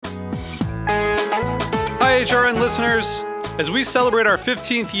HRN listeners. As we celebrate our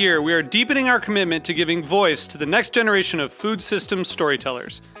 15th year, we are deepening our commitment to giving voice to the next generation of food systems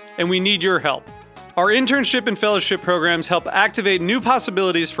storytellers, and we need your help. Our internship and fellowship programs help activate new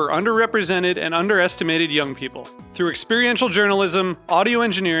possibilities for underrepresented and underestimated young people through experiential journalism, audio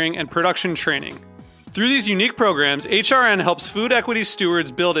engineering, and production training. Through these unique programs, HRN helps food equity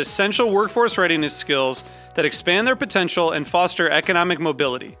stewards build essential workforce readiness skills that expand their potential and foster economic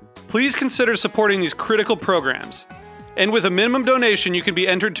mobility. Please consider supporting these critical programs. And with a minimum donation, you can be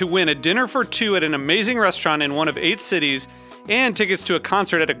entered to win a dinner for two at an amazing restaurant in one of 8 cities and tickets to a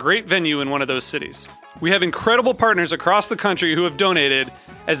concert at a great venue in one of those cities. We have incredible partners across the country who have donated,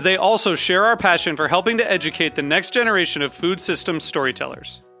 as they also share our passion for helping to educate the next generation of food systems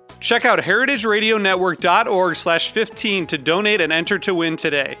storytellers. Check out heritageradionetwork.org/15 to donate and enter to win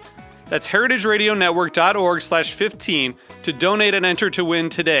today. That's heritageradionetwork.org/15 to donate and enter to win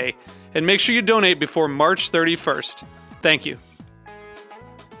today. And make sure you donate before March 31st. Thank you.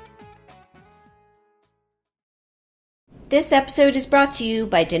 This episode is brought to you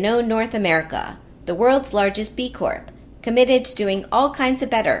by Danone North America, the world's largest B Corp, committed to doing all kinds of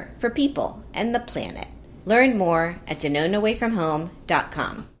better for people and the planet. Learn more at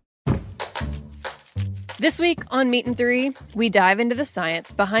DanoneAwayFromHome.com. This week on Meat and Three, we dive into the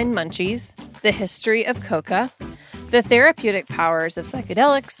science behind munchies, the history of coca, the therapeutic powers of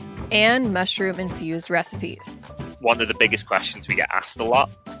psychedelics, and mushroom-infused recipes. One of the biggest questions we get asked a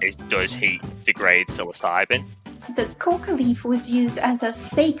lot is, does heat degrade psilocybin? The coca leaf was used as a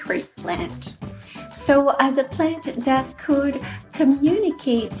sacred plant. So as a plant that could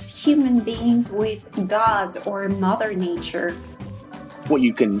communicate human beings with gods or Mother Nature. What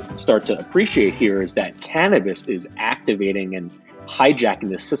you can start to appreciate here is that cannabis is activating and hijacking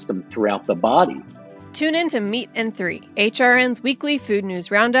the system throughout the body. Tune in to Meat and Three, HRN's weekly food news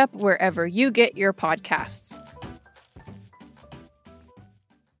roundup, wherever you get your podcasts.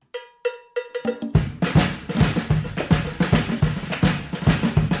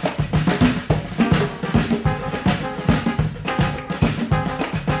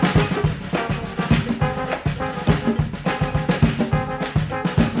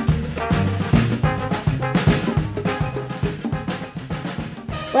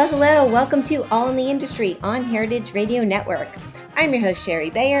 Well, hello. Welcome to All in the Industry on Heritage Radio Network. I'm your host,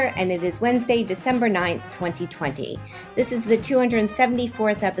 Sherry Bayer, and it is Wednesday, December 9th, 2020. This is the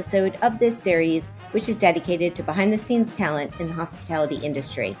 274th episode of this series, which is dedicated to behind-the-scenes talent in the hospitality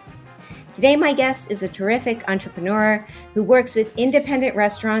industry. Today, my guest is a terrific entrepreneur who works with independent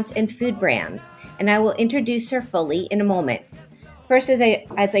restaurants and food brands, and I will introduce her fully in a moment. First, as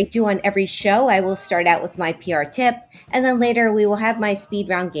I do on every show, I will start out with my PR tip, and then later we will have my speed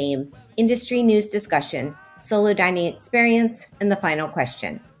round game, industry news discussion, solo dining experience, and the final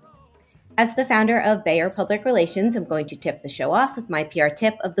question. As the founder of Bayer Public Relations, I'm going to tip the show off with my PR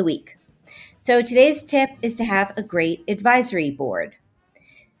tip of the week. So today's tip is to have a great advisory board.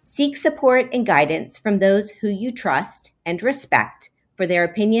 Seek support and guidance from those who you trust and respect for their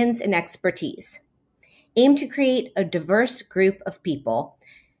opinions and expertise. Aim to create a diverse group of people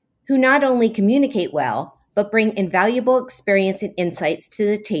who not only communicate well, but bring invaluable experience and insights to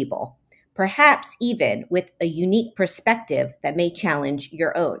the table, perhaps even with a unique perspective that may challenge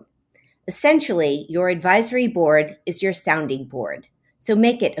your own. Essentially, your advisory board is your sounding board, so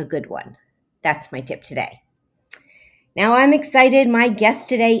make it a good one. That's my tip today. Now I'm excited. My guest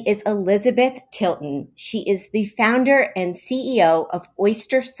today is Elizabeth Tilton. She is the founder and CEO of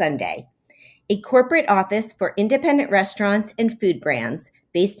Oyster Sunday, a corporate office for independent restaurants and food brands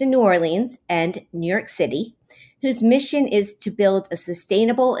based in New Orleans and New York City, whose mission is to build a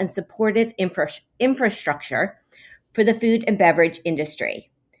sustainable and supportive infrastructure for the food and beverage industry.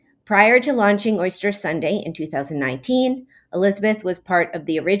 Prior to launching Oyster Sunday in 2019, Elizabeth was part of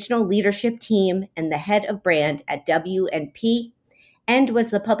the original leadership team and the head of brand at W&P, and was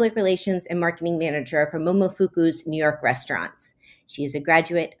the public relations and marketing manager for Momofuku's New York restaurants. She is a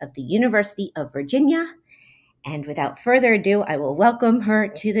graduate of the University of Virginia. And without further ado, I will welcome her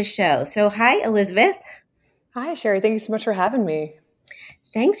to the show. So hi, Elizabeth. Hi, Sherry. Thank you so much for having me.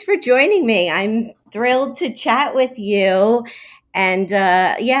 Thanks for joining me. I'm thrilled to chat with you. And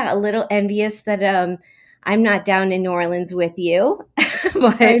a little envious that I'm not down in New Orleans with you.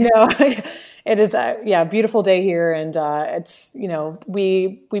 But I know. It is a beautiful day here, and it's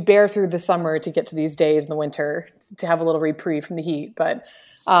we bear through the summer to get to these days in the winter to have a little reprieve from the heat. But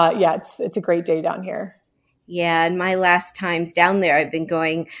it's a great day down here. Yeah, and my last times down there, I've been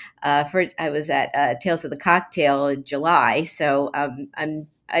going I was at Tales of the Cocktail in July, so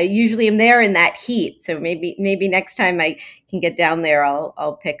I usually am there in that heat. So maybe next time I can get down there,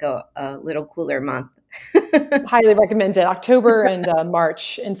 I'll pick a little cooler month Highly recommend it. October and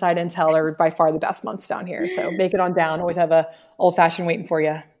March inside Intel are by far the best months down here. So make it on down. Always have a old fashioned waiting for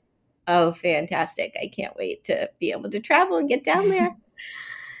you. Oh, fantastic. I can't wait to be able to travel and get down there.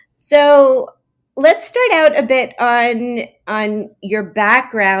 So let's start out a bit on your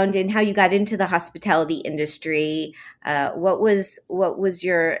background and how you got into the hospitality industry. What was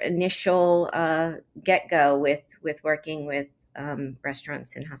your initial get-go with working with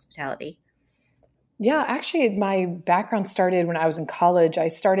restaurants and hospitality? Yeah, actually, my background started when I was in college. I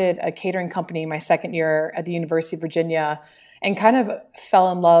started a catering company my second year at the University of Virginia and kind of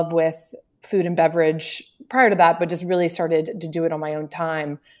fell in love with food and beverage prior to that, but just really started to do it on my own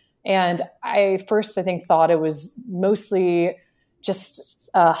time. And I think, thought it was mostly just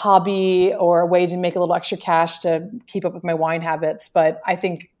a hobby or a way to make a little extra cash to keep up with my wine habits. But I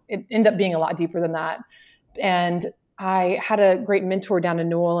think it ended up being a lot deeper than that. And I had a great mentor down in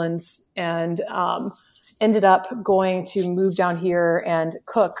New Orleans and ended up going to move down here and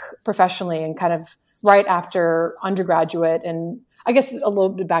cook professionally and kind of right after undergraduate. And I guess a little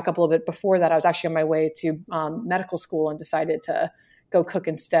bit back up a little bit before that, I was actually on my way to medical school and decided to go cook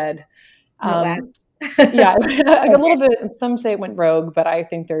instead. Yeah, a little bit, some say it went rogue, but I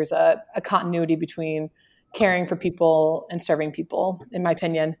think there's a continuity between caring for people and serving people, in my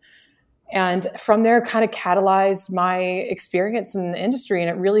opinion. And from there kind of catalyzed my experience in the industry. And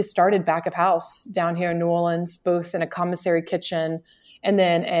it really started back of house down here in New Orleans, both in a commissary kitchen and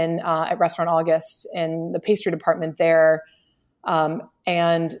then at Restaurant August in the pastry department there.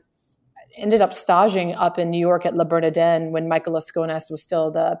 And ended up staging up in New York at La Bernardin when Michael Lasconas was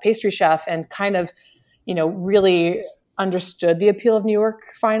still the pastry chef and kind of, really understood the appeal of New York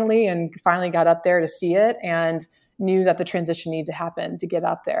finally got up there to see it and knew that the transition needed to happen to get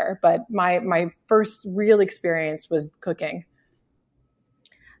up there. But my first real experience was cooking.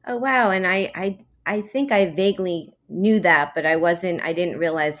 Oh, wow. And I think I vaguely knew that, but I didn't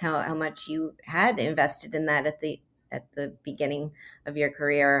realize how much you had invested in that at the beginning of your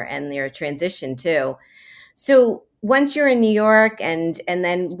career and your transition too. So once you're in New York and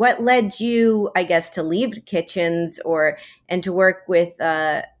then what led you, I guess, to leave kitchens and to work with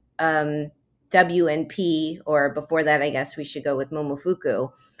W&P, or before that, I guess we should go with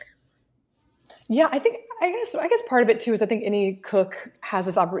Momofuku. Yeah, I guess part of it too is I think any cook has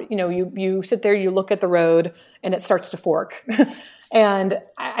this you sit there, you look at the road and it starts to fork. And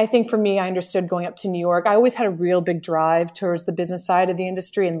I think for me, I understood going up to New York, I always had a real big drive towards the business side of the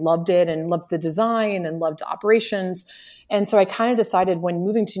industry and loved it and loved the design and loved operations. And so I kind of decided when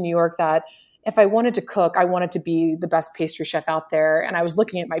moving to New York that if I wanted to cook, I wanted to be the best pastry chef out there. And I was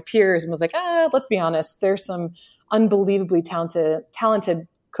looking at my peers and was like, let's be honest, there's some unbelievably talented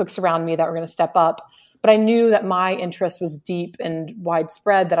cooks around me that were going to step up. But I knew that my interest was deep and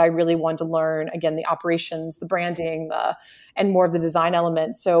widespread, that I really wanted to learn, again, the operations, the branding, and more of the design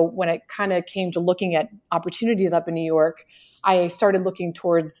element. So when it kind of came to looking at opportunities up in New York, I started looking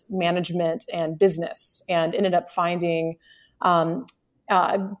towards management and business and ended up finding, ended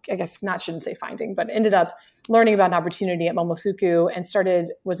up learning about an opportunity at Momofuku and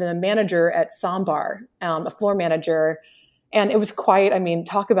was a manager at Sambar, a floor manager. And it was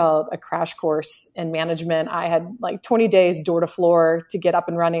talk about a crash course in management. I had like 20 days door to floor to get up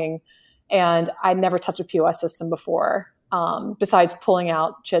and running. And I'd never touched a POS system before, besides pulling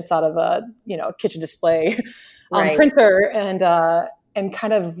out chits out of a kitchen display printer and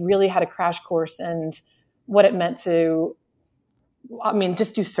kind of really had a crash course and what it meant to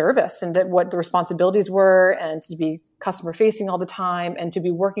just do service and what the responsibilities were and to be customer facing all the time and to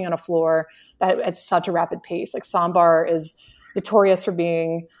be working on a floor that at such a rapid pace. Like Sambar is notorious for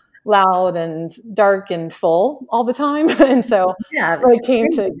being loud and dark and full all the time. And so when it came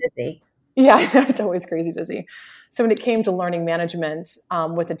to busy. Yeah, it's always crazy busy. So when it came to learning management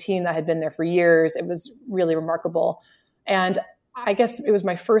with a team that had been there for years, it was really remarkable. And I guess it was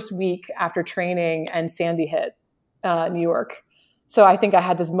my first week after training and Sandy hit New York. So I think I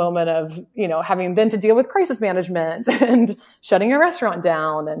had this moment of, having been to deal with crisis management and shutting a restaurant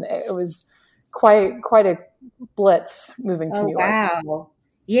down. And it was quite a blitz moving to New York. Wow.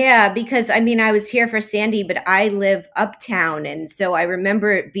 Yeah, because I was here for Sandy, but I live uptown. And so I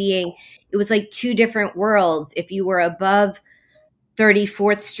remember it was like two different worlds. If you were above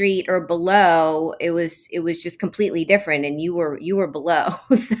 34th Street or below, it was just completely different, and you were below.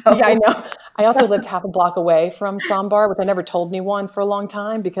 So yeah, I know. I also lived half a block away from Sambar, which I never told anyone for a long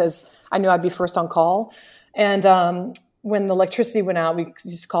time because I knew I'd be first on call. And when the electricity went out, we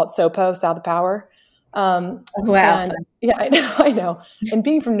just call it SOPO, South of Power. Wow. And yeah, I know. And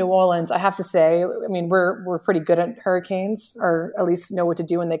being from New Orleans, I have to say, I mean, we're pretty good at hurricanes, or at least know what to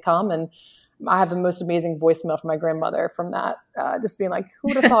do when they come. And I have the most amazing voicemail from my grandmother from that, just being like, who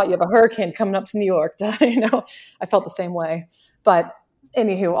would have thought you have a hurricane coming up to New York? I felt the same way. But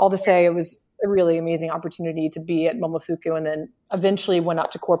anywho, all to say, it was a really amazing opportunity to be at Momofuku, and then eventually went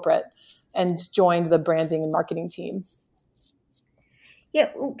up to corporate and joined the branding and marketing team. Yeah,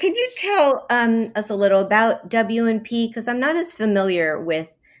 could you tell us a little about W&P? Because I'm not as familiar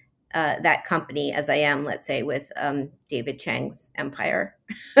with that company as I am, let's say, with David Chang's Empire.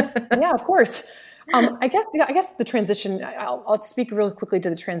 Yeah, of course. I guess the transition. I'll speak really quickly to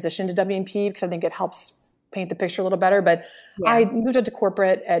the transition to W&P because I think it helps paint the picture a little better. But yeah. I moved into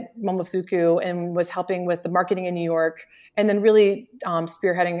corporate at Momofuku and was helping with the marketing in New York, and then really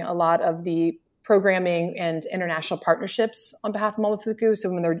spearheading a lot of the programming and international partnerships on behalf of Momofuku. So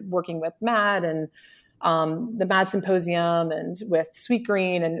when they're working with MAD and the MAD Symposium and with Sweet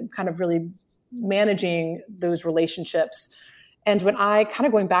Green, and kind of really managing those relationships. And when I kind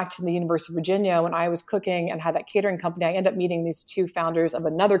of going back to the University of Virginia, when I was cooking and had that catering company, I ended up meeting these two founders of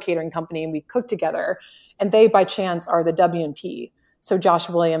another catering company, and we cooked together. And they, by chance, are the W&P. So Josh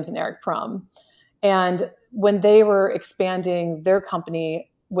Williams and Eric Prum. And when they were expanding their company,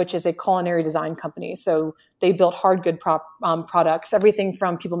 which is a culinary design company, so they built hard good products, everything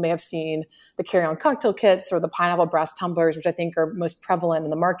from, people may have seen the carry-on cocktail kits or the pineapple brass tumblers, which I think are most prevalent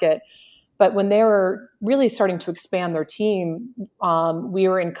in the market. But when they were really starting to expand their team, we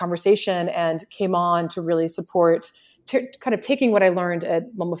were in conversation and came on to really support, kind of taking what I learned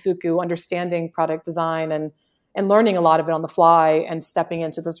at Momofuku, understanding product design and learning a lot of it on the fly, and stepping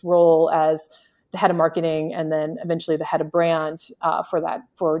into this role as the head of marketing and then eventually the head of brand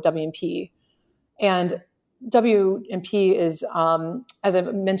for W&P. And W&P is, as I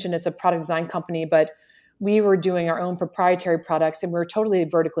mentioned, it's a product design company, but we were doing our own proprietary products, and we were totally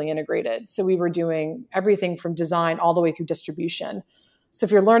vertically integrated. So we were doing everything from design all the way through distribution. So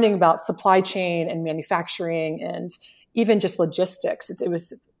if you're learning about supply chain and manufacturing and even just logistics, it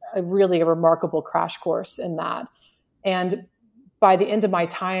was really a remarkable crash course in that. And by the end of my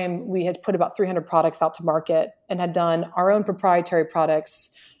time, we had put about 300 products out to market and had done our own proprietary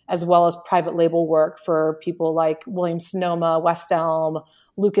products as well as private label work for people like Williams-Sonoma, West Elm,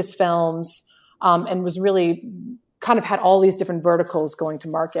 Lucasfilms, and was really kind of had all these different verticals going to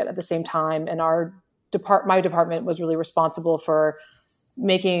market at the same time. And my department was really responsible for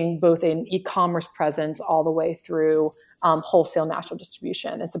making both an e-commerce presence all the way through wholesale national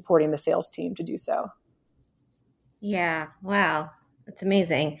distribution and supporting the sales team to do so. Yeah. Wow. That's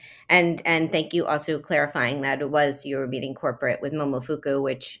amazing. And thank you also clarifying that you were meeting corporate with Momofuku,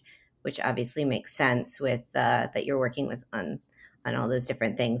 which obviously makes sense with that you're working with on all those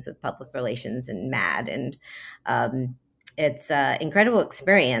different things with public relations and MAD. And it's an incredible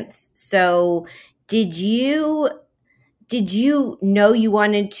experience. So did you know you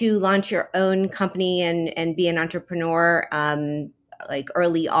wanted to launch your own company and be an entrepreneur like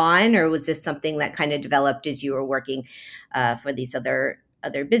early on, or was this something that kind of developed as you were working for these other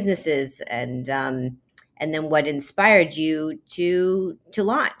businesses? And then what inspired you to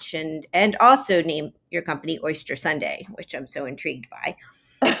launch and also name your company Oyster Sunday, which I'm so intrigued by?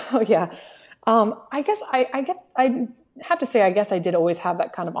 Oh yeah, I guess I have to say, I guess I did always have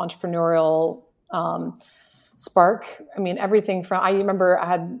that kind of entrepreneurial spark. I mean, everything from, I remember I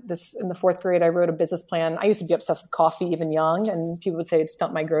had this in the fourth grade, I wrote a business plan. I used to be obsessed with coffee even young, and people would say it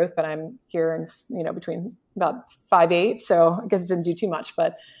stumped my growth, but I'm here and, between about 5'8", so I guess it didn't do too much,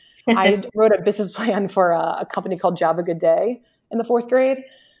 but I wrote a business plan for a company called Java Good Day in the fourth grade.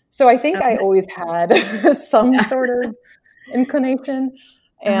 So I think I always had some sort of inclination.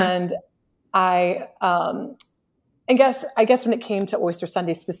 And I guess when it came to Oyster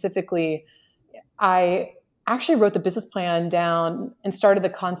Sunday specifically, I actually wrote the business plan down and started the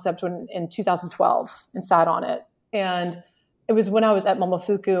concept in 2012 and sat on it. And it was when I was at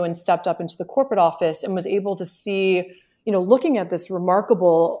Momofuku and stepped up into the corporate office and was able to see, looking at this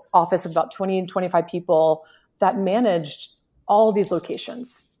remarkable office of about 20 and 25 people that managed all of these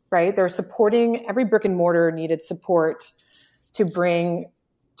locations, right? They're supporting, every brick and mortar needed support to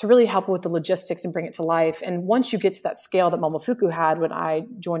really help with the logistics and bring it to life. And once you get to that scale that Momofuku had when I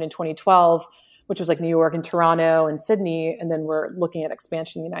joined in 2012, which was like New York and Toronto and Sydney, and then we're looking at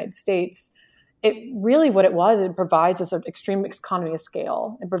expansion in the United States, it provides us an extreme economy of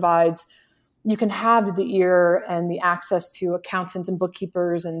scale. It provides, you can have the ear and the access to accountants and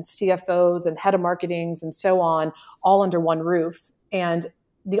bookkeepers and CFOs and head of marketings and so on, all under one roof. And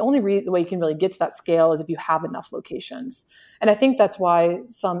the only way you can really get to that scale is if you have enough locations. And I think that's why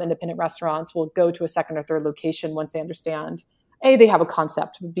some independent restaurants will go to a second or third location once they understand, A, they have a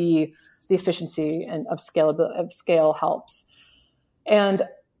concept, B, the efficiency and of scale helps. And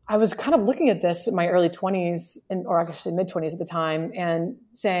I was kind of looking at this in my early 20s, or actually mid 20s at the time, and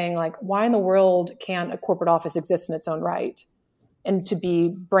saying, like, why in the world can't a corporate office exist in its own right and to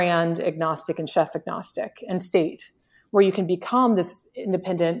be brand agnostic and chef agnostic and state, where you can become this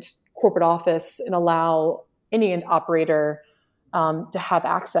independent corporate office and allow any operator to have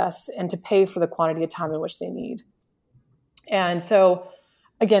access and to pay for the quantity of time in which they need. And so,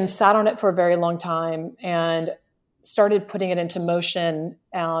 again, sat on it for a very long time and started putting it into motion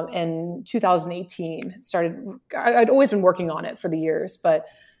in 2018. I'd always been working on it for the years, but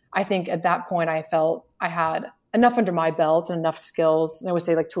I think at that point I felt I had enough under my belt and enough skills, and I would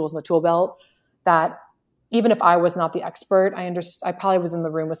say like tools in the tool belt, that even if I was not the expert, I probably was in the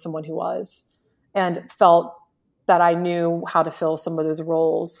room with someone who was, and felt that I knew how to fill some of those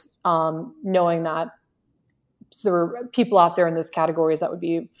roles, knowing that there were people out there in those categories that would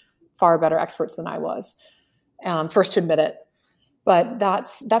be far better experts than I was. First to admit it. But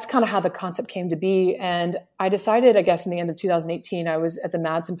that's kind of how the concept came to be. And I decided, I guess, in the end of 2018, I was at the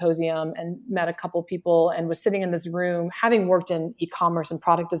MAD Symposium and met a couple people and was sitting in this room, having worked in e-commerce and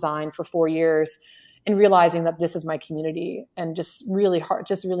product design for 4 years, and realizing that this is my community and just really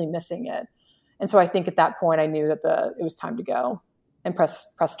missing it. And so I think at that point, I knew that it was time to go and press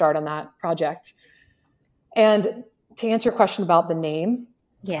start on that project. And to answer your question about the name,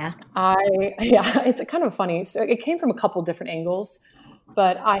 it's kind of funny. So it came from a couple different angles,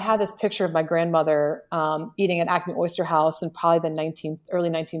 but I had this picture of my grandmother eating at Acme Oyster House in probably the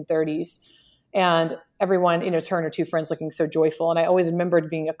early 1930s. And everyone, to her and her two friends looking so joyful. And I always remembered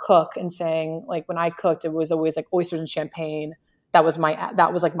being a cook and saying, like, when I cooked, it was always like oysters and champagne. That was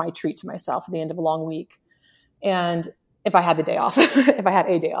like my treat to myself at the end of a long week. And if I had the day off, if I had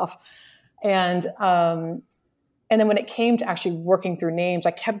a day off. And then when it came to actually working through names,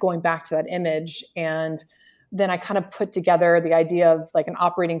 I kept going back to that image. And then I kind of put together the idea of like an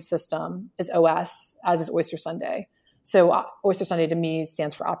operating system is OS, as is Oyster Sunday. So Oyster Sunday to me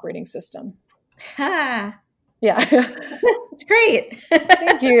stands for operating system. Ha! Yeah. It's great.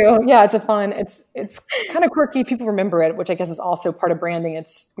 Thank you. Yeah, it's it's kind of quirky. People remember it, which I guess is also part of branding.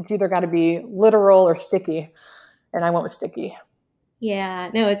 It's either got to be literal or sticky. And I went with sticky. Yeah,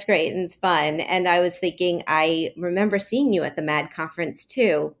 no, it's great and it's fun. And I was thinking, I remember seeing you at the MAD conference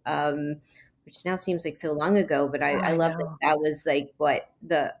too, which now seems like so long ago, but I love that was like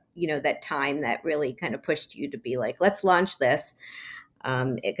that time that really kind of pushed you to be like, let's launch this.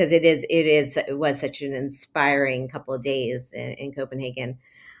 Because it was such an inspiring couple of days in Copenhagen.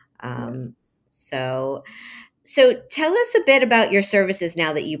 So tell us a bit about your services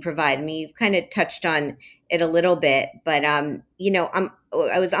now that you provide. I mean, you've kind of touched on it a little bit, but I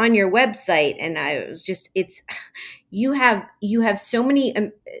was on your website and I was just, you have so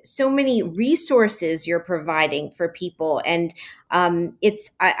many resources you're providing for people. And I'm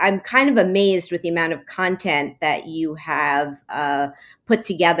kind of amazed with the amount of content that you have put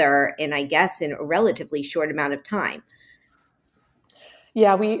together in a relatively short amount of time.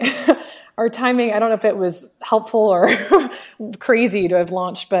 Yeah, our timing, I don't know if it was helpful or crazy to have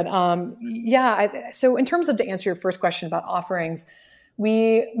launched, but so in terms of, to answer your first question about offerings,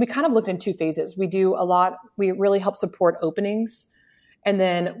 we kind of looked in two phases. We really help support openings. And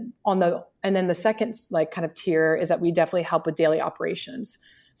then the second kind of tier is that we definitely help with daily operations.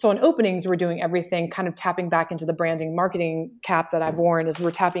 So on openings, we're doing everything, kind of tapping back into the branding marketing cap that I've worn, is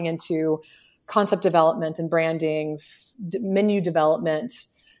we're tapping into concept development and branding, menu development,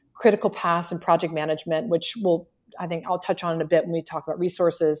 critical paths and project management, which I think I'll touch on in a bit when we talk about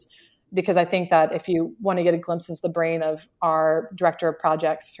resources, because I think that if you want to get a glimpse into the brain of our director of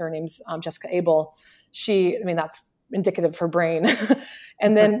projects, her name's Jessica Abel, that's indicative of her brain.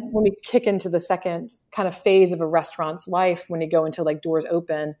 And then when we kick into the second kind of phase of a restaurant's life, when you go into like doors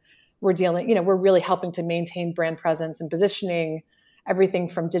open, we're really helping to maintain brand presence and positioning, everything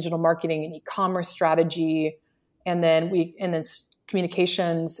from digital marketing and e-commerce strategy, and then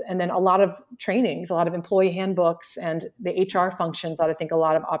communications, and then a lot of trainings, a lot of employee handbooks, and the HR functions that I think a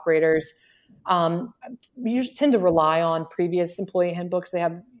lot of operators usually tend to rely on previous employee handbooks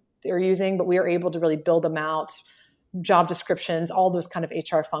they're using, but we are able to really build them out, job descriptions, all those kind of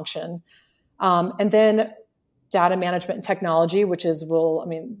HR function. And then data management and technology, which is,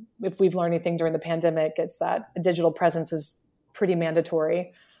 if we've learned anything during the pandemic, it's that a digital presence is pretty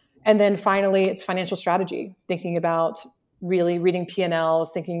mandatory. And then finally, it's financial strategy, thinking about really reading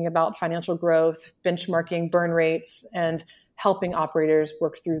P&Ls, thinking about financial growth, benchmarking burn rates, and helping operators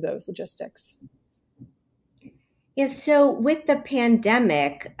work through those logistics. Yes. So with the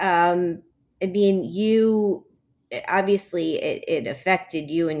pandemic, you obviously it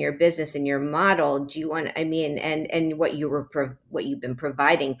affected you and your business and your model. Do you want? And what you've been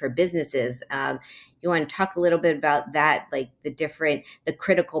providing for businesses. You want to talk a little bit about that, like the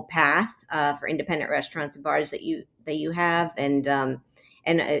critical path for independent restaurants and bars that you have, and the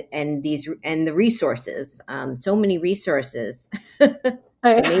resources. So many resources.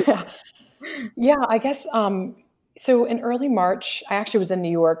 Yeah, I guess. So in early March, I actually was in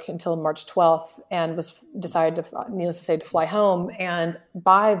New York until March 12th and decided needless to say, to fly home. And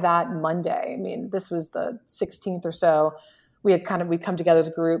by that Monday, this was the 16th or so, we'd come together as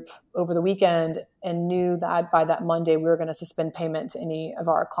a group over the weekend and knew that by that Monday, we were going to suspend payment to any of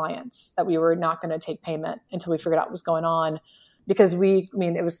our clients, that we were not going to take payment until we figured out what was going on, because it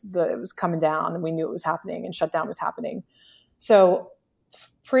was coming down and we knew it was happening and shutdown was happening. So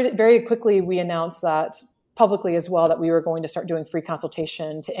very quickly, we announced that publicly as well, that we were going to start doing free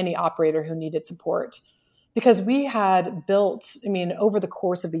consultation to any operator who needed support, because we had built, over the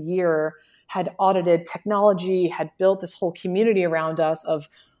course of a year, had audited technology, had built this whole community around us of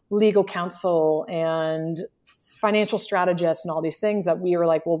legal counsel and financial strategists and all these things, that we were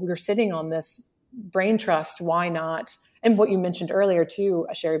like, well, we're sitting on this brain trust, why not? And what you mentioned earlier too,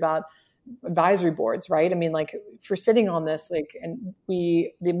 Sherry, about advisory boards, right? If we're sitting on this, and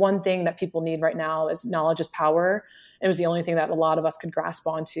the one thing that people need right now is knowledge is power. It was the only thing that a lot of us could grasp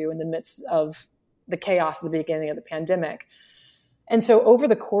onto in the midst of the chaos at the beginning of the pandemic. And so over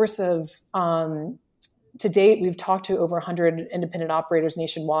the course of, to date, we've talked to over 100 independent operators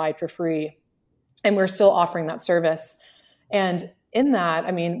nationwide for free, and we're still offering that service. And in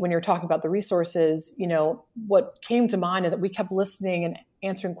that, when you're talking about the resources, what came to mind is that we kept listening and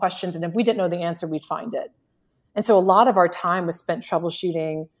answering questions. And if we didn't know the answer, we'd find it. And so a lot of our time was spent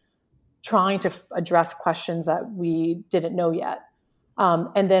troubleshooting, trying to address questions that we didn't know yet.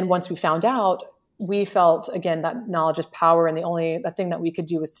 And then once we found out, we felt, again, that knowledge is power. And the thing that we could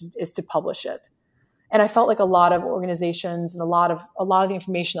do is to publish it. And I felt like a lot of organizations and a lot of the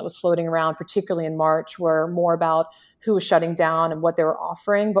information that was floating around, particularly in March, were more about who was shutting down and what they were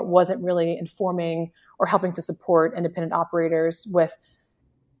offering, but wasn't really informing or helping to support independent operators with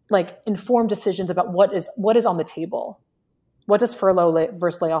informed decisions about what is on the table. What does furlough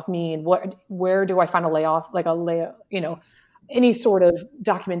versus layoff mean? Where do I find a layoff, any sort of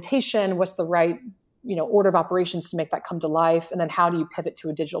documentation? What's the right order of operations to make that come to life? And then how do you pivot to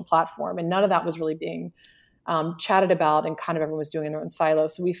a digital platform? And none of that was really being chatted about, and kind of everyone was doing in their own silo.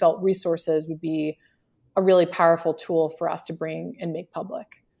 So we felt resources would be a really powerful tool for us to bring and make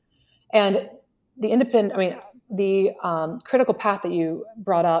public. And the critical path that you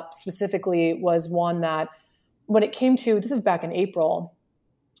brought up specifically was one that, when it came to, this is back in April,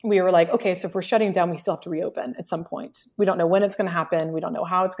 we were like, okay, so if we're shutting down, we still have to reopen at some point. We don't know when it's going to happen. We don't know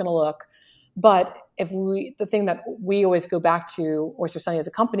how it's going to look. But the thing that we always go back to, Oyster Sunday as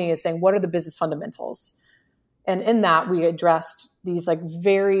a company, is saying, what are the business fundamentals? And in that, we addressed these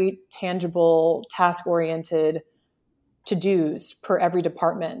very tangible, task-oriented to-dos per every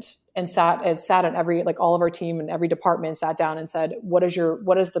department, and sat at every, all of our team and every department sat down and said, what is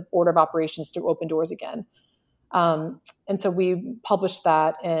the order of operations to open doors again? And so we published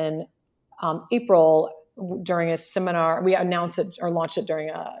that in April during a seminar. We announced it or launched it during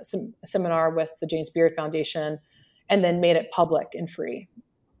a seminar with the James Beard Foundation, and then made it public and free.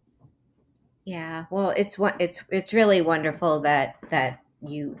 Yeah, well, it's really wonderful that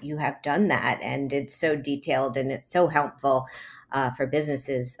you have done that, and it's so detailed and it's so helpful for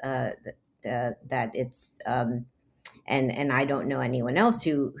businesses that it's and I don't know anyone else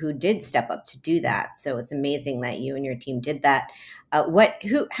who did step up to do that. So it's amazing that you and your team did that.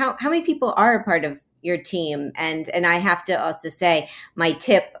 How many people are a part of your team? And I have to also say, my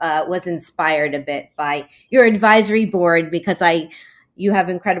tip was inspired a bit by your advisory board, because you have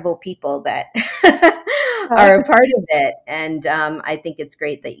incredible people that are a part of it. And I think it's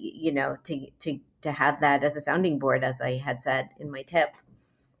great that, to have that as a sounding board, as I had said in my tip.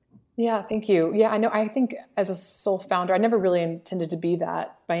 Yeah, thank you. Yeah, I know. I think as a sole founder, I never really intended to be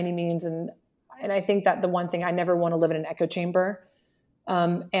that by any means. And I think that the one thing, I never want to live in an echo chamber.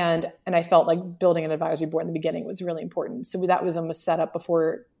 And I felt like building an advisory board in the beginning was really important. So that was almost set up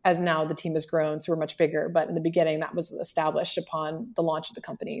before, as now the team has grown, so we're much bigger. But in the beginning, that was established upon the launch of the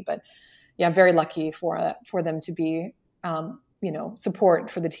company. But yeah, I'm very lucky for them to be,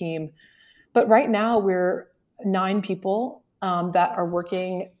 support for the team. But right now we're 9 people that are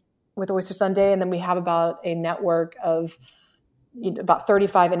working with Oyster Sunday. And then we have about a network of about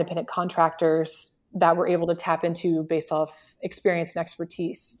 35 independent contractors that we're able to tap into based off experience and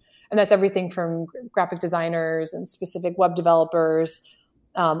expertise. And that's everything from graphic designers and specific web developers,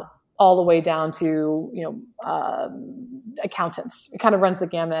 all the way down to, accountants. It kind of runs the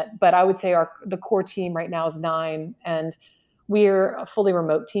gamut. But I would say the core team right now is 9, and we're a fully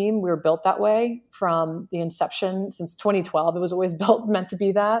remote team. We were built that way from the inception since 2012. It was always meant to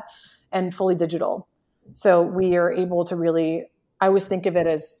be that, and fully digital. So we are able to really, I always think of it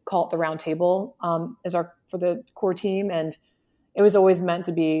as, call it the round table, for the core team. And it was always meant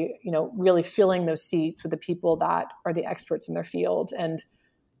to be, really filling those seats with the people that are the experts in their field. And,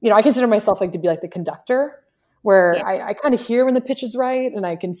 I consider myself to be like the conductor, where I kind of hear when the pitch is right and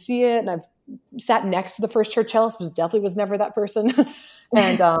I can see it. And I've sat next to the first chair cellist, was never that person.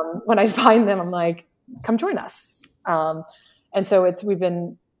 And when I find them, I'm like, come join us. And so we've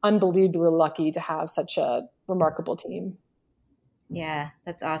been unbelievably lucky to have such a remarkable team. Yeah,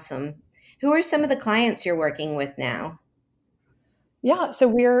 that's awesome. Who are some of the clients you're working with now? Yeah, so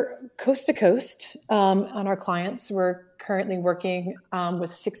we're coast to coast on our clients. We're currently working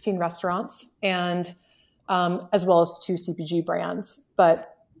with 16 restaurants and as well as 2 CPG brands.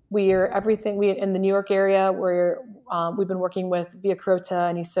 But we're everything. In the New York area, we've been working with Via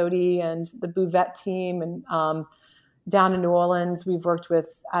Crota and Isodi and the Bouvet team, and down in New Orleans, we've worked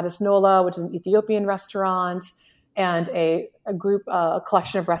with Addis Nola, which is an Ethiopian restaurant, and a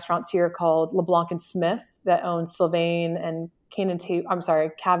collection of restaurants here called LeBlanc and Smith that owns Sylvain and Cavan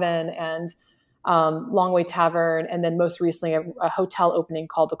and Longway Tavern, and then most recently a hotel opening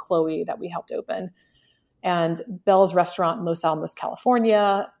called the Chloe that we helped open, and Bell's Restaurant in Los Alamos,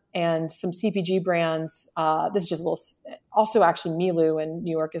 California, and some CPG brands. This is just a little, also actually Milu in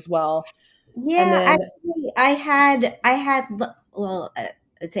New York as well. Yeah, actually, I had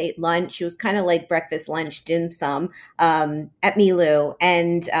I'd say lunch. It was kind of like breakfast, lunch, dim sum at Milu,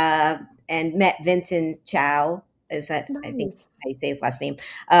 and met Vincent Chow. Is that nice. I think I say his last name.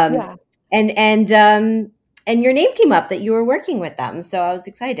 Yeah. And your name came up that you were working with them, so I was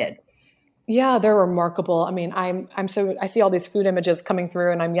excited. Yeah, they're remarkable. I mean, I see all these food images coming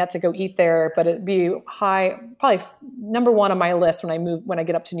through, and I'm yet to go eat there, but it'd be probably number 1 on my list when I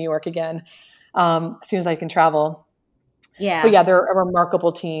get up to New York again, as soon as I can travel. Yeah. But yeah, they're a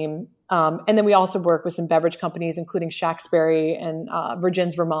remarkable team. And then we also work with some beverage companies, including Shacksbury and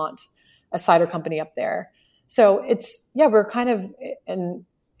Virgin's Vermont, a cider company up there. So we're kind of, and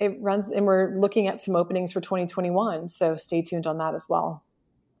we're looking at some openings for 2021. So stay tuned on that as well.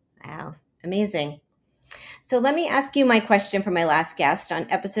 Wow. Amazing. So let me ask you my question for my last guest. On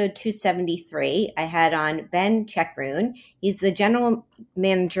episode 273, I had on Ben Checkroon. He's the general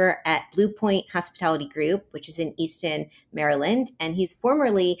manager at Blue Point Hospitality Group, which is in Easton, Maryland. And he's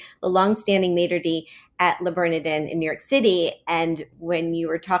formerly the longstanding maitre d' at Le Bernardin in New York City. And when you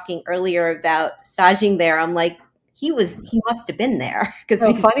were talking earlier about staging there, I'm like, he must have been there.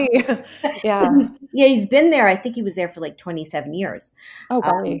 Funny. Yeah. Yeah, he's been there. I think he was there for like 27 years. Oh,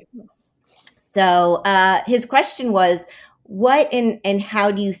 funny. So his question was, what and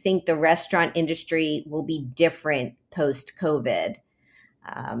how do you think the restaurant industry will be different post-COVID?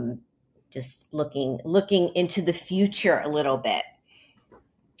 Just looking into the future a little bit.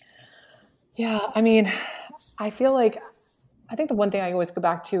 Yeah, I mean, I think the one thing I always go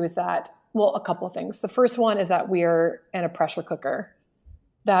back to is that, well, a couple of things. The first one is that we're in a pressure cooker,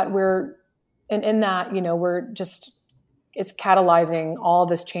 and in that, it's catalyzing all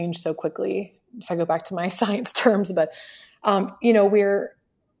this change so quickly. If I go back to my science terms, but, we're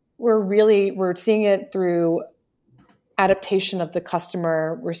seeing it through adaptation of the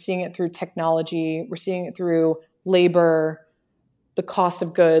customer. We're seeing it through technology. We're seeing it through labor, the cost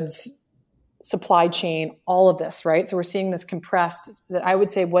of goods, supply chain, all of this, right? So we're seeing this compressed, that I would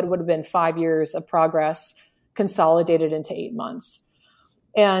say what would have been 5 years of progress consolidated into 8 months.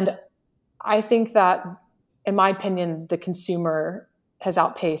 And I think that, in my opinion, the consumer has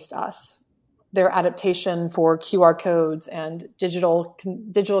outpaced us. Their adaptation for QR codes and digital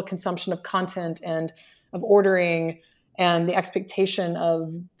consumption of content and of ordering, and the expectation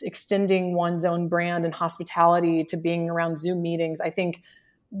of extending one's own brand and hospitality to being around Zoom meetings. I think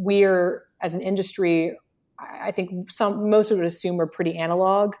we're, as an industry, I think most would assume we're pretty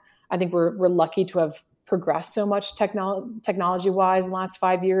analog. I think we're lucky to have progressed so much technology-wise in the last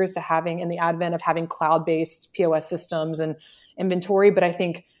 5 years, in the advent of having cloud-based POS systems and inventory. But I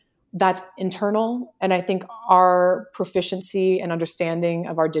think that's internal. And I think our proficiency and understanding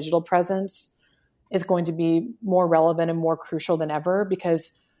of our digital presence is going to be more relevant and more crucial than ever,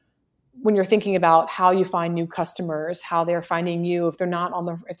 because when you're thinking about how you find new customers, how they're finding you, if they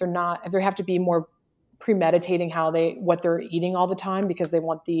have to be more premeditating what they're eating all the time because they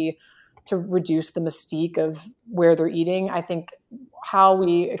want the to reduce the mystique of where they're eating. I think how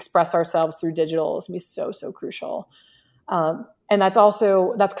we express ourselves through digital is going to be so crucial. And that's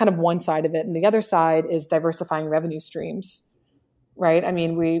kind of one side of it. And the other side is diversifying revenue streams, right? I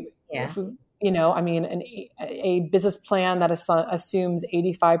mean, a business plan that assumes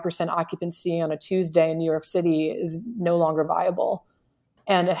 85% occupancy on a Tuesday in New York City is no longer viable.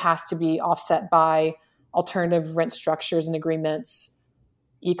 And it has to be offset by alternative rent structures and agreements,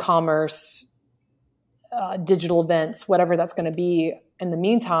 e-commerce, digital events, whatever that's going to be in the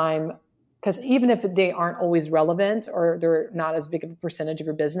meantime. Because even if they aren't always relevant or they're not as big of a percentage of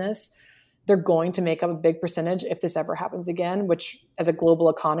your business, they're going to make up a big percentage if this ever happens again, which as a global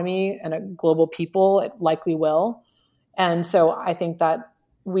economy and a global people, it likely will. And so I think that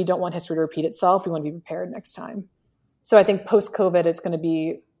we don't want history to repeat itself. We want to be prepared next time. So I think post-COVID, it's going to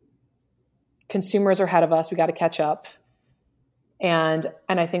be consumers are ahead of us. We got to catch up. And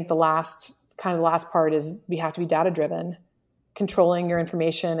I think the last part is we have to be data-driven. Controlling your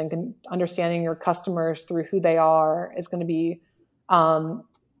information and understanding your customers through who they are is going to be,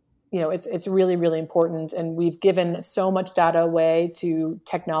 it's really, really important. And we've given so much data away to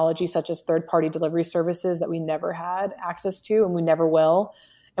technology such as third-party delivery services that we never had access to and we never will.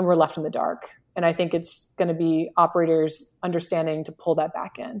 And we're left in the dark. And I think it's going to be operators understanding to pull that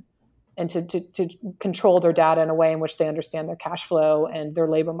back in and to control their data in a way in which they understand their cash flow and their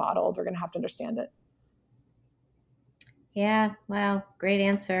labor model. They're going to have to understand it. Yeah, wow, great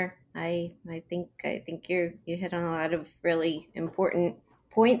answer. I think you hit on a lot of really important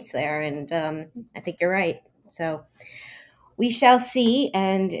points there, and I think you're right. So we shall see.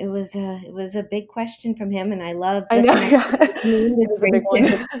 And it was a big question from him, and I love. I know. It was a big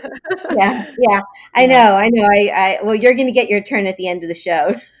one. Yeah. I know. Well, you're going to get your turn at the end of the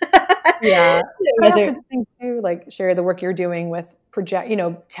show. Yeah, I also think too, like Sherry, the work you're doing with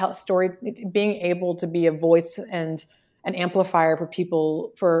tell story, being able to be a voice and an amplifier for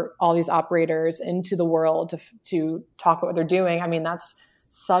people, for all these operators into the world to talk about what they're doing. I mean, that's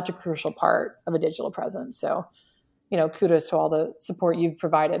such a crucial part of a digital presence. So, kudos to all the support you've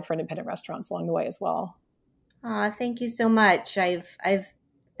provided for independent restaurants along the way as well. Thank you so much. I've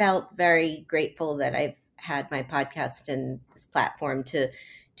felt very grateful that I've had my podcast and this platform to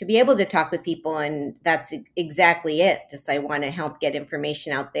be able to talk with people. And that's exactly it. Just, I want to help get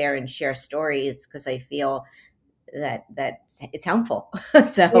information out there and share stories because I feel that it's helpful.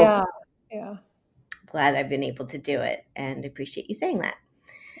 So yeah. Glad I've been able to do it and appreciate you saying that.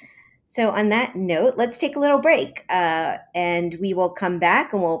 So on that note, let's take a little break and we will come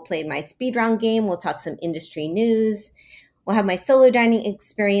back and we'll play my speed round game. We'll talk some industry news. We'll have my solo dining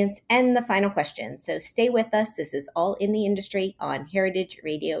experience and the final question. So stay with us. This is All in the Industry on Heritage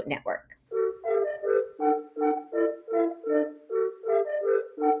Radio Network.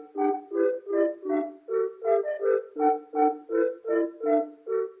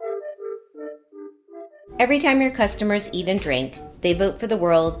 Every time your customers eat and drink, they vote for the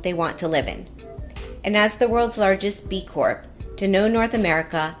world they want to live in. And as the world's largest B Corp, Danone North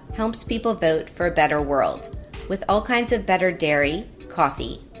America helps people vote for a better world with all kinds of better dairy,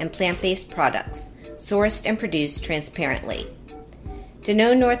 coffee, and plant-based products sourced and produced transparently.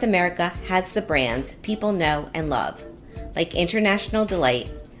 Danone North America has the brands people know and love, like International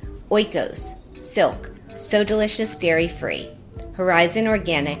Delight, Oikos, Silk, So Delicious Dairy Free, Horizon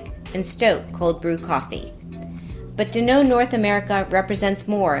Organic, and Stoke Cold Brew Coffee. But Danone North America represents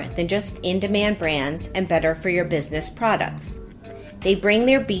more than just in-demand brands and better for your business products. They bring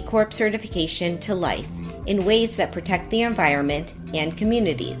their B Corp certification to life in ways that protect the environment and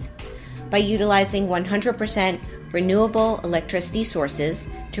communities by utilizing 100% renewable electricity sources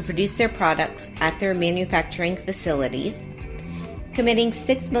to produce their products at their manufacturing facilities, committing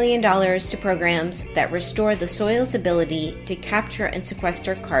 $6 million to programs that restore the soil's ability to capture and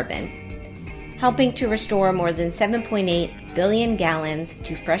sequester carbon, helping to restore more than 7.8 billion gallons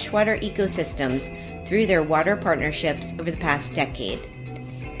to freshwater ecosystems through their water partnerships over the past decade,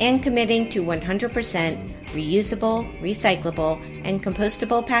 and committing to 100% reusable, recyclable, and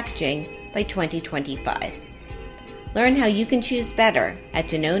compostable packaging by 2025. Learn how you can choose better at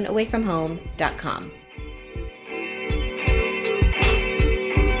DanoneAwayFromHome.com.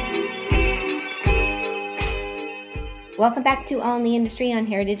 Welcome back to All in the Industry on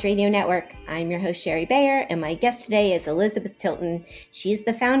Heritage Radio Network. I'm your host, Sherry Bayer, and my guest today is Elizabeth Tilton. She's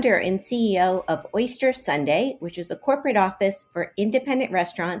the founder and CEO of Oyster Sunday, which is a corporate office for independent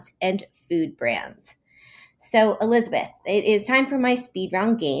restaurants and food brands. So, Elizabeth, it is time for my speed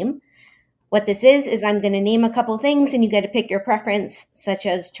round game. What this is I'm going to name a couple things, and you get to pick your preference, such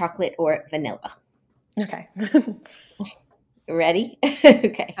as chocolate or vanilla. Okay. Ready?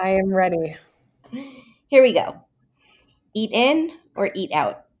 Okay. I am ready. Here we go. Eat in or eat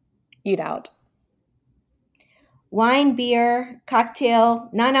out? Eat out. Wine, beer, cocktail,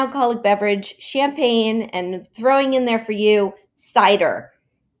 non-alcoholic beverage, champagne, and throwing in there for you, cider.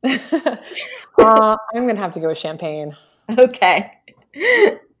 I'm going to have to go with champagne. Okay.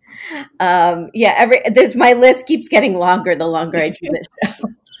 My list keeps getting longer the longer I do this show.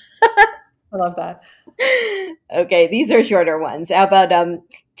 I love that. Okay, these are shorter ones. How about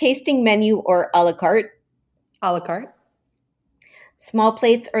tasting menu or a la carte? A la carte. Small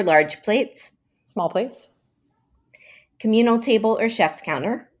plates or large plates? Small plates. Communal table or chef's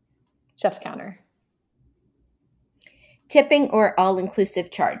counter? Chef's counter. Tipping or all-inclusive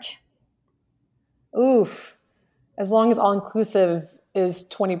charge? Oof. As long as all-inclusive is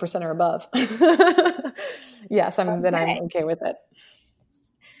 20% or above. Yes, I'm okay with it.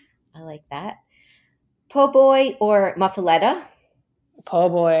 I like that. Po' boy or muffaletta? Po'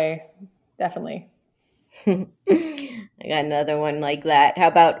 boy, definitely. I got another one like that. How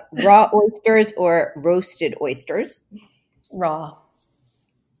about raw oysters or roasted oysters? Raw.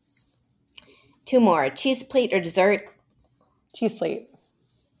 2 more. Cheese plate or dessert? Cheese plate.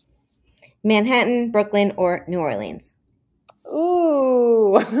 Manhattan, Brooklyn, or New Orleans?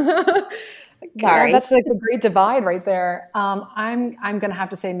 Ooh. Sorry. That's like the great divide right there. I'm going to have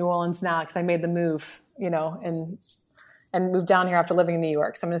to say New Orleans now because I made the move, and moved down here after living in New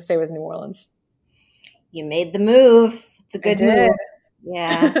York. So I'm going to stay with New Orleans. You made the move. It's a good move.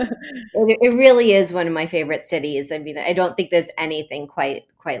 Yeah. It really is one of my favorite cities. I mean, I don't think there's anything quite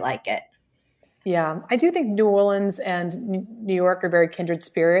like it. Yeah, I do think New Orleans and New York are very kindred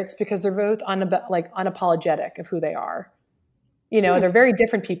spirits because they're both unapologetic of who they are. They're very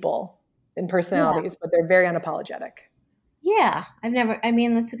different people in personalities, but they're very unapologetic. Yeah,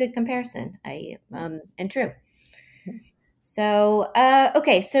 that's a good comparison. And true. So,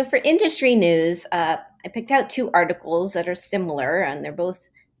 okay. So for industry news, I picked out 2 articles that are similar and they're both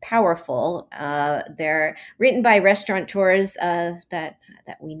powerful. They're written by restaurateurs that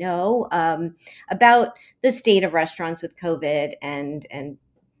we know about the state of restaurants with COVID and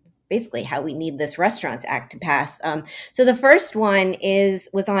basically how we need this Restaurants Act to pass. So the first one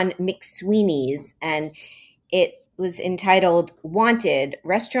was on McSweeney's, and it was entitled "Wanted: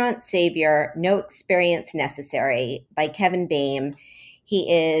 Restaurant Savior, No Experience Necessary" by Kevin Boehm.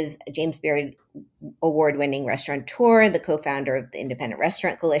 He is a James Beard award-winning restaurateur, the co-founder of the Independent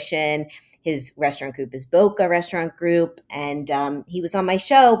Restaurant Coalition. His restaurant group is Boca Restaurant Group, and he was on my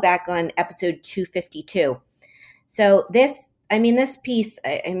show back on episode 252. So this piece,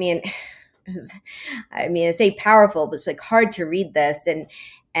 I say powerful, but it's like hard to read this, and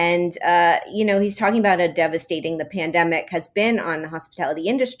he's talking about how devastating the pandemic has been on the hospitality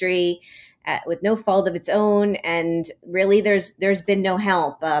industry. With no fault of its own, and really there's been no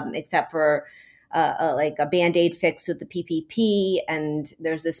help except for like a Band-Aid fix with the PPP, and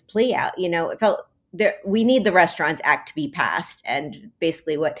there's this plea out. It felt we need the Restaurants Act to be passed, and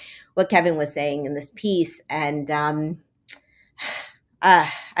basically what Kevin was saying in this piece, and I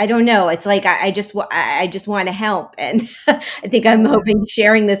don't know. It's like I just want to help, and I think I'm hoping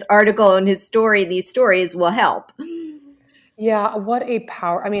sharing this article and these stories will help. Yeah, what a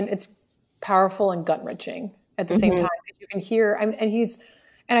power! It's powerful and gut wrenching at the same time. You can hear, and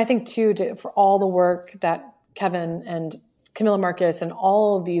I think too, for all the work that Kevin and Camilla Marcus and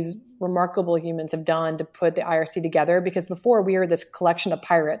all of these remarkable humans have done to put the IRC together, because before we were this collection of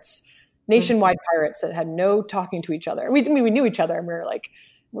pirates, nationwide pirates that had no talking to each other. We knew each other, and we were like,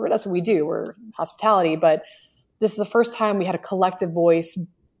 that's what we do. We're hospitality, but this is the first time we had a collective voice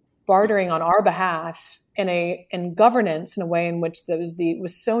bartering on our behalf in governance in a way in which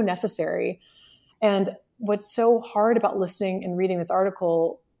was so necessary. And what's so hard about listening and reading this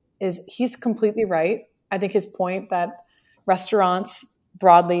article is he's completely right. I think his point that restaurants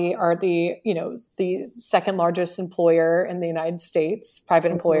broadly are the second largest employer in the United States,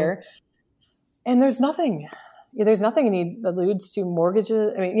 private employer. And there's nothing, and he alludes to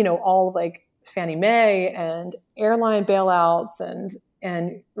mortgages. All of like Fannie Mae and airline bailouts,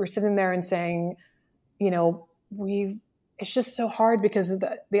 and we're sitting there and saying, it's just so hard because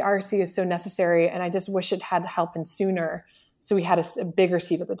the IRC is so necessary. And I just wish it had happened sooner. So we had a bigger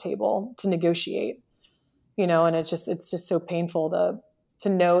seat at the table to negotiate, and it's just so painful to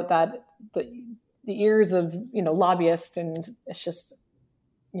note that the ears of, lobbyists, and it's just,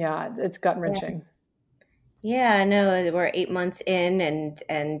 it's gut wrenching. Yeah, no, we're 8 months in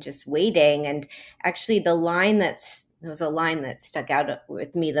and just waiting. And actually there was a line that stuck out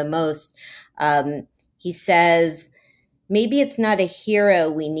with me the most. He says, maybe it's not a hero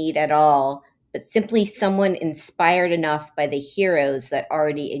we need at all, but simply someone inspired enough by the heroes that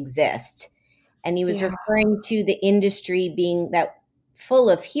already exist. And he was referring to the industry being that full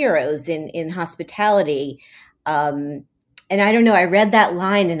of heroes in hospitality. And I don't know, I read that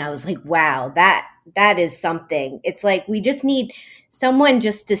line and I was like, wow, that is something. It's like, we just need someone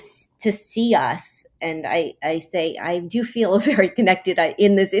just to see us. And I say, I do feel very connected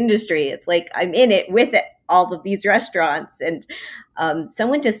in this industry. It's like, I'm in it with it, all of these restaurants, and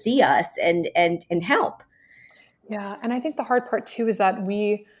someone to see us and help. Yeah. And I think the hard part too is that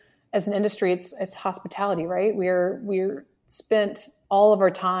we, as an industry, it's hospitality, right? We're spent all of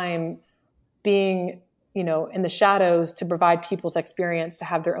our time being, in the shadows to provide people's experience, to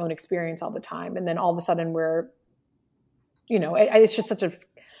have their own experience all the time. And then all of a sudden we're, it's just such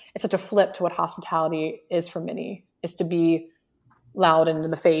a flip to what hospitality is for many, is to be loud and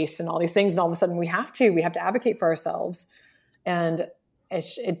in the face and all these things. And all of a sudden we have to advocate for ourselves. And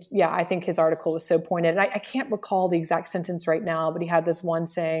I think his article was so pointed. And I can't recall the exact sentence right now, but he had this one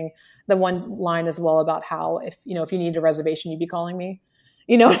saying, the one line as well about how if you need a reservation, you'd be calling me.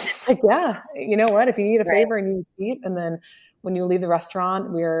 It's just like, yeah, you know what? If you need a favor and you need to eat, and then when you leave the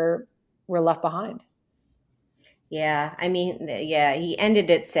restaurant, we're left behind. Yeah, I mean, he ended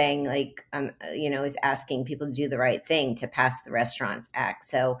it saying like, is asking people to do the right thing to pass the Restaurants Act.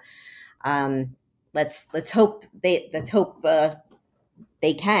 So, let's hope they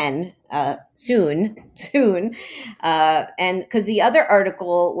can soon. And because the other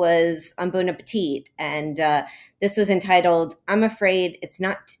article was on Bon Appetit, and this was entitled, I'm afraid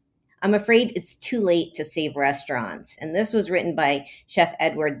it's too late to save restaurants. And this was written by Chef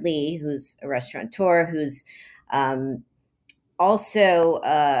Edward Lee, who's a restaurateur, who's also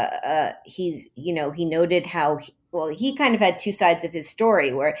he noted how he kind of had two sides of his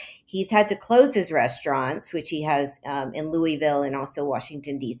story, where he's had to close his restaurants, which he has in Louisville and also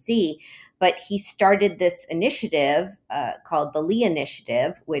Washington, D.C. But he started this initiative called the Lee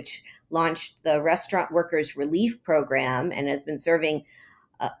Initiative, which launched the Restaurant Workers Relief Program and has been serving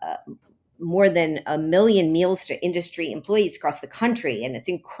more than 1 million meals to industry employees across the country. And it's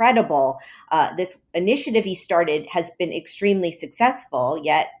incredible. This initiative he started has been extremely successful,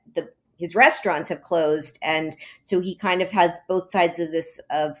 yet his restaurants have closed. And so he kind of has both sides of this,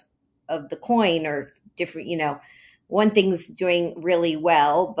 of the coin, or different, one thing's doing really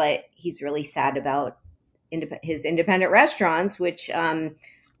well, but he's really sad about his independent restaurants, which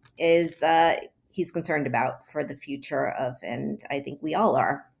is he's concerned about for the future of, and I think we all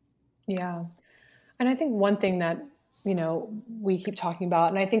are. Yeah. And I think one thing that, we keep talking about,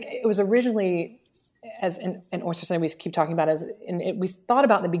 and I think it was originally, as in Oyster Sunday, we keep talking about we thought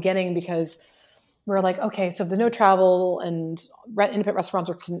about in the beginning, because we're like, okay, so if there's no travel and independent restaurants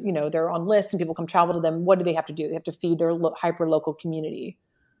are, they're on lists and people come travel to them, what do they have to do? They have to feed their hyper local community.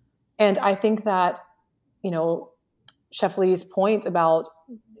 And I think that, Chef Lee's point about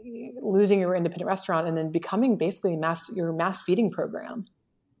losing your independent restaurant and then becoming basically your mass feeding program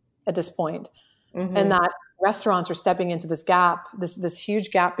at this point. Mm-hmm. And that restaurants are stepping into this gap, this huge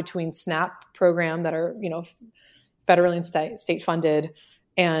gap between SNAP program that are, federally and state funded,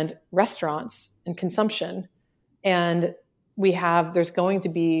 and restaurants and consumption. And there's going to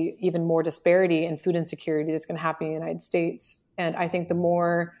be even more disparity in food insecurity that's going to happen in the United States. And I think the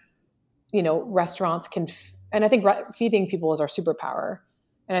more, restaurants can, and I think feeding people is our superpower.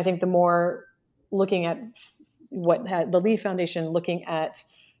 And I think the more looking at what the Lee Foundation looking at,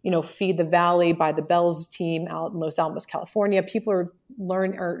 Feed the Valley by the Bells team out in Los Alamos, California, people are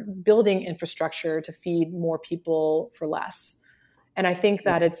building infrastructure to feed more people for less. And I think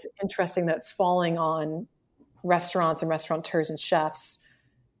that it's interesting that it's falling on restaurants and restaurateurs and chefs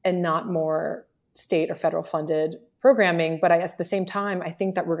and not more state or federal funded programming. But at the same time, I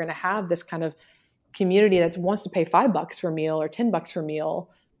think that we're going to have this kind of community that wants to pay $5 for a meal or $10 for a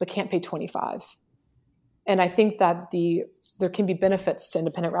meal, but can't pay 25. And I think that there can be benefits to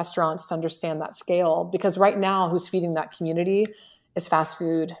independent restaurants to understand that scale, because right now who's feeding that community is fast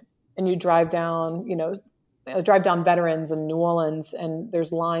food. And you drive down Veterans in New Orleans, and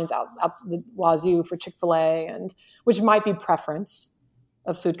there's lines out the wazoo for Chick-fil-A, and which might be preference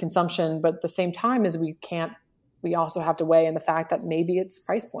of food consumption, but at the same time as we also have to weigh in the fact that maybe it's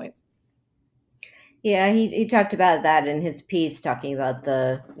price point. Yeah, he talked about that in his piece, talking about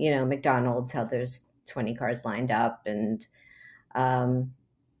the, McDonald's, how there's 20 cars lined up, and and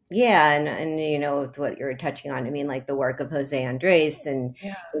what you're touching on, I mean, like the work of Jose Andres, and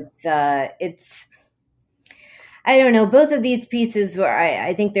it's I don't know, both of these pieces were,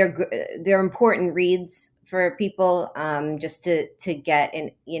 I think they're important reads for people, just to get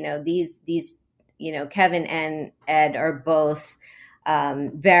in, these Kevin and Ed are both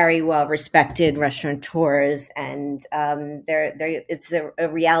very well respected restaurateurs, and it's a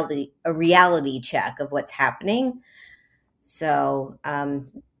reality check of what's happening. So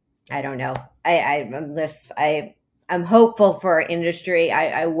I don't know. I'm hopeful for our industry.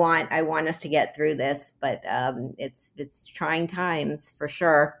 I want us to get through this, but it's trying times for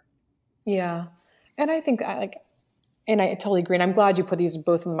sure. Yeah, and I think and I totally agree. And I'm glad you put these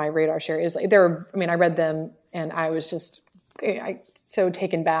both on my radar. Share is like I read them and I was just so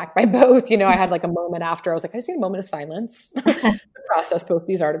taken back by both. I had like a moment after I was like, I just need a moment of silence to process both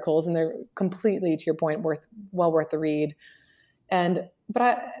these articles, and they're completely, to your point, well worth the read.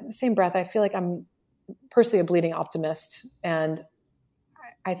 But in the same breath, I feel like I'm personally a bleeding optimist, and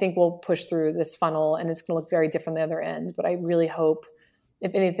I think we'll push through this funnel, and it's going to look very different on the other end. But I really hope,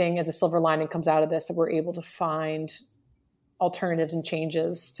 if anything, as a silver lining comes out of this, that we're able to find alternatives and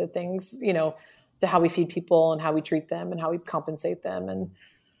changes to things, to how we feed people and how we treat them and how we compensate them. And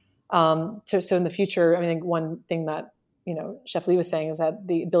so in the future, I think one thing that, Chef Lee was saying is that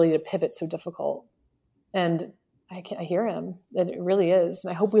the ability to pivot is so difficult. And I hear him. It really is.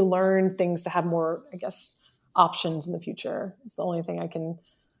 And I hope we learn things to have more, options in the future. It's the only thing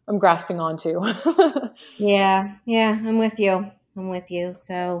I'm grasping onto. Yeah, I'm with you.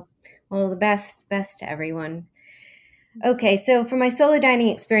 So, well, the best to everyone. Okay, so for my solo dining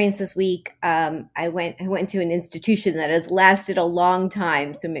experience this week, I went to an institution that has lasted a long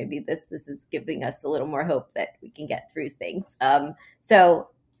time. So maybe this is giving us a little more hope that we can get through things. So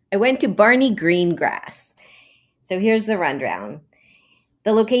I went to Barney Greengrass. So here's the rundown.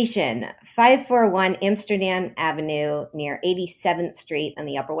 The location, 541 Amsterdam Avenue near 87th Street on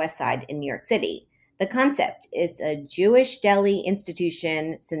the Upper West Side in New York City. The concept, it's a Jewish deli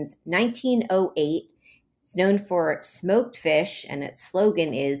institution since 1908. It's known for smoked fish, and its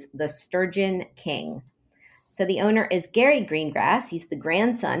slogan is the Sturgeon King. So the owner is Gary Greengrass. He's the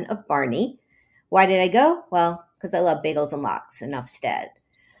grandson of Barney. Why did I go? Well, because I love bagels and lox. Enough said.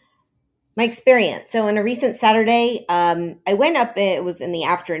 My experience. So on a recent Saturday, I went up, it was in the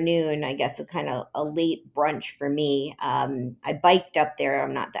afternoon, I guess a kind of a late brunch for me. I biked up there.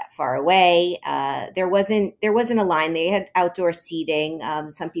 I'm not that far away. There wasn't a line. They had outdoor seating.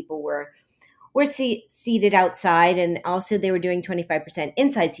 Some people were seated outside, and also they were doing 25%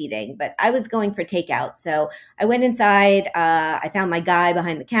 inside seating, but I was going for takeout. So I went inside, I found my guy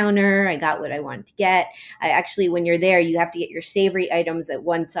behind the counter. I got what I wanted to get. When you're there, you have to get your savory items at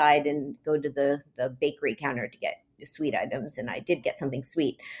one side and go to the bakery counter to get the sweet items. And I did get something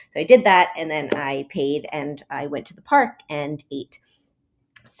sweet. So I did that, and then I paid, and I went to the park and ate.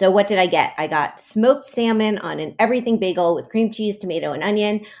 So what did I get? I got smoked salmon on an everything bagel with cream cheese, tomato, and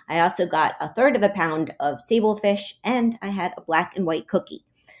onion. I also got 1/3 of a pound of sable fish, and I had a black and white cookie.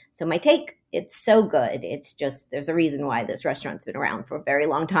 So my take, it's so good. It's just, there's a reason why this restaurant's been around for a very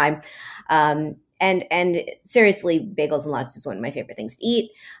long time. And seriously, bagels and lox is one of my favorite things to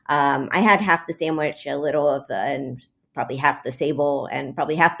eat. I had half the sandwich, a little of and probably half the sable, and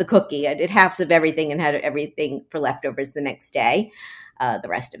probably half the cookie. I did halves of everything and had everything for leftovers the next day. The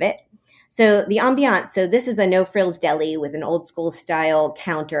rest of it. So the ambiance. So this is a no-frills deli with an old school style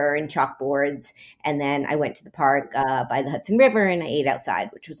counter and chalkboards. And then I went to the park by the Hudson River, and I ate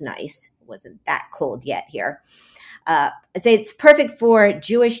outside, which was nice. It wasn't that cold yet here. I'd say it's perfect for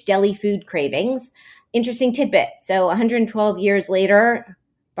Jewish deli food cravings. Interesting tidbit. So 112 years later,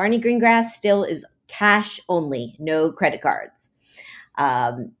 Barney Greengrass still is cash only, no credit cards.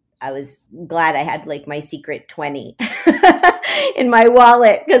 I was glad I had like my secret 20 in my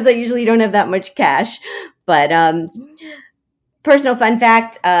wallet, because I usually don't have that much cash. But personal fun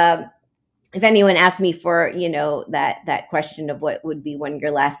fact, if anyone asked me for, that question of what would be one of your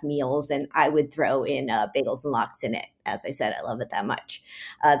last meals, and I would throw in bagels and lox in it. As I said, I love it that much.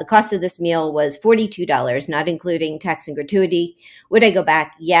 The cost of this meal was $42, not including tax and gratuity. Would I go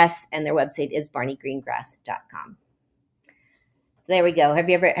back? Yes. And their website is barneygreengrass.com. There we go. Have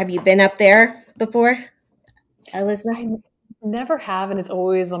you been up there before, Elizabeth? I never have, and it's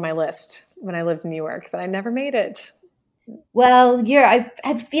always on my list when I lived in New York, but I never made it. Well, I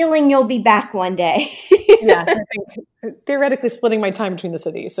have a feeling you'll be back one day. Yes, I think theoretically splitting my time between the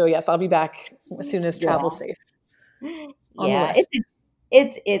cities. So yes, I'll be back as soon as travel's safe. Yeah,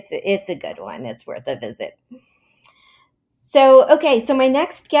 it's a good one. It's worth a visit. So, okay, so my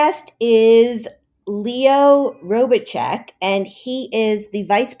next guest is Leo Robachek, and he is the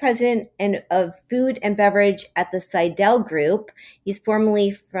vice president of food and beverage at the Seidel Group. He's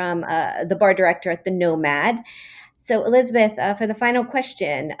formerly from the bar director at the Nomad. So, Elizabeth, for the final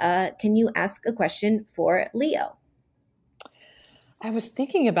question, can you ask a question for Leo? I was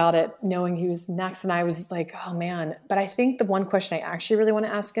thinking about it, knowing he was next, and I was like, oh man. But I think the one question I actually really want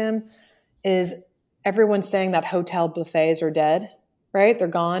to ask him is, everyone's saying that hotel buffets are dead, right? They're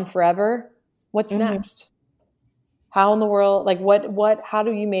gone forever. What's next? How in the world, like how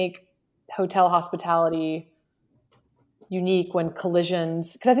do you make hotel hospitality unique when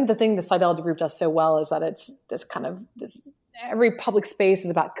collisions? Because I think the thing the Seidel Group does so well is that it's this every public space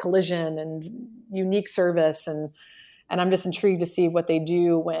is about collision and unique service, and I'm just intrigued to see what they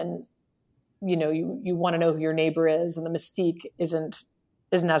do when, you want to know who your neighbor is and the mystique isn't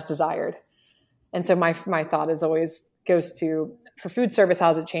as desired. And so my thought is always goes to, for food service,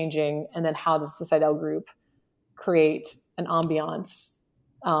 how's it changing? And then how does the Seidel Group create an ambiance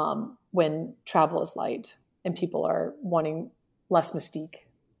when travel is light and people are wanting less mystique?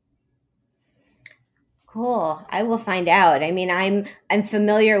 Cool. I will find out. I mean, I'm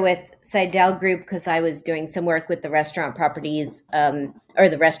familiar with Seidel Group because I was doing some work with the restaurant properties, or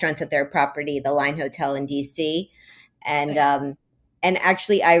the restaurants at their property, the Line Hotel in DC. And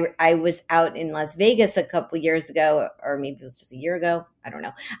actually I was out in Las Vegas a couple years ago, or maybe it was just a year ago. I don't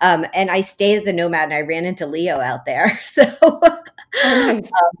know. And I stayed at the Nomad and I ran into Leo out there. So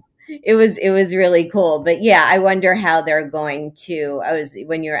Nice. it was really cool. But yeah, I wonder how they're going to,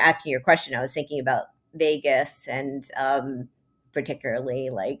 when you were asking your question, I was thinking about Vegas and particularly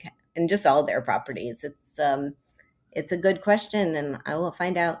and just all their properties. It's a good question, and I will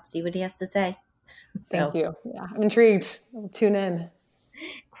find out, see what he has to say. Thank you. Yeah, I'm intrigued. I'll tune in.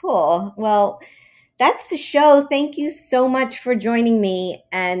 Cool. Well, that's the show. Thank you so much for joining me,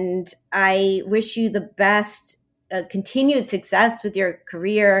 and I wish you the best, continued success with your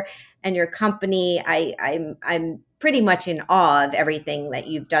career and your company. I'm pretty much in awe of everything that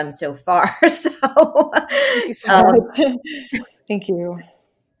you've done so far. So, Thank you so much. Thank you.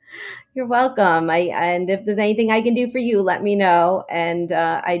 You're welcome. And if there's anything I can do for you, let me know. And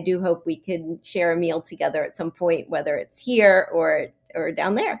I do hope we can share a meal together at some point, whether it's here or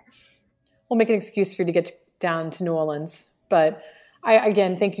down there. We'll make an excuse for you to get down to New Orleans. But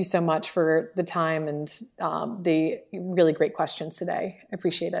again, thank you so much for the time and the really great questions today. I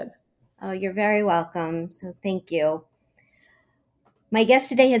appreciate it. Oh, you're very welcome. So thank you. My guest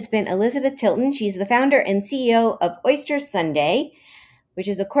today has been Elizabeth Tilton. She's the founder and CEO of Oyster Sunday, which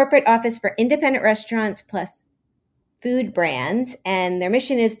is a corporate office for independent restaurants plus food brands. And their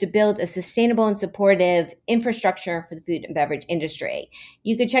mission is to build a sustainable and supportive infrastructure for the food and beverage industry.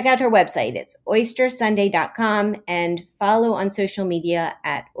 You can check out her website. It's oystersunday.com, and follow on social media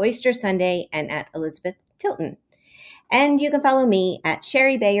at Oyster Sunday and at Elizabeth Tilton. And you can follow me at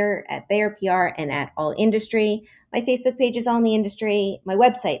Sherry Bayer, at Bayer PR, and at All Industry. My Facebook page is All in the Industry. My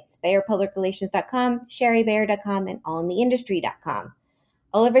websites, BayerPublicRelations.com, SherryBayer.com, and AllInTheIndustry.com.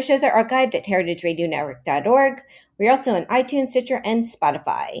 All of our shows are archived at heritageradionetwork.org. We're also on iTunes, Stitcher, and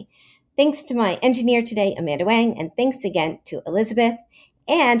Spotify. Thanks to my engineer today, Amanda Wang, and thanks again to Elizabeth.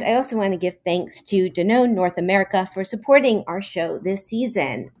 And I also want to give thanks to Danone North America for supporting our show this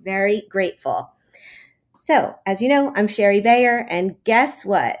season. Very grateful. So, as you know, I'm Sherry Bayer, and guess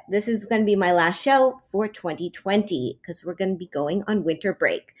what? This is going to be my last show for 2020 because we're going to be going on winter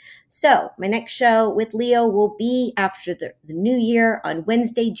break. So, my next show with Leo will be after the new year on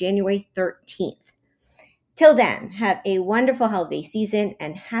Wednesday, January 13th. Till then, have a wonderful holiday season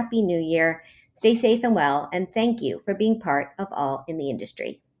and Happy New Year. Stay safe and well, and thank you for being part of All in the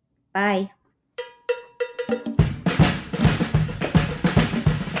Industry. Bye.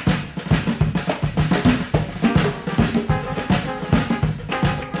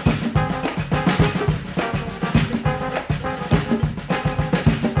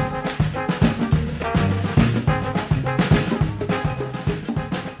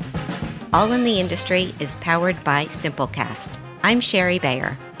 All in the Industry is powered by Simplecast. I'm Sherry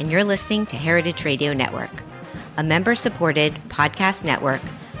Bayer, and you're listening to Heritage Radio Network, a member-supported podcast network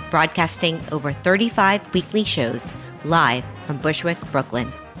broadcasting over 35 weekly shows live from Bushwick,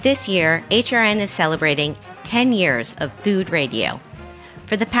 Brooklyn. This year, HRN is celebrating 10 years of food radio.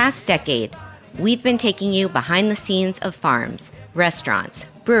 For the past decade, we've been taking you behind the scenes of farms, restaurants,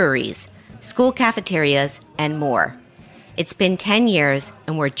 breweries, school cafeterias, and more. It's been 10 years,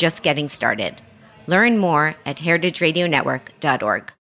 and we're just getting started. Learn more at heritageradionetwork.org.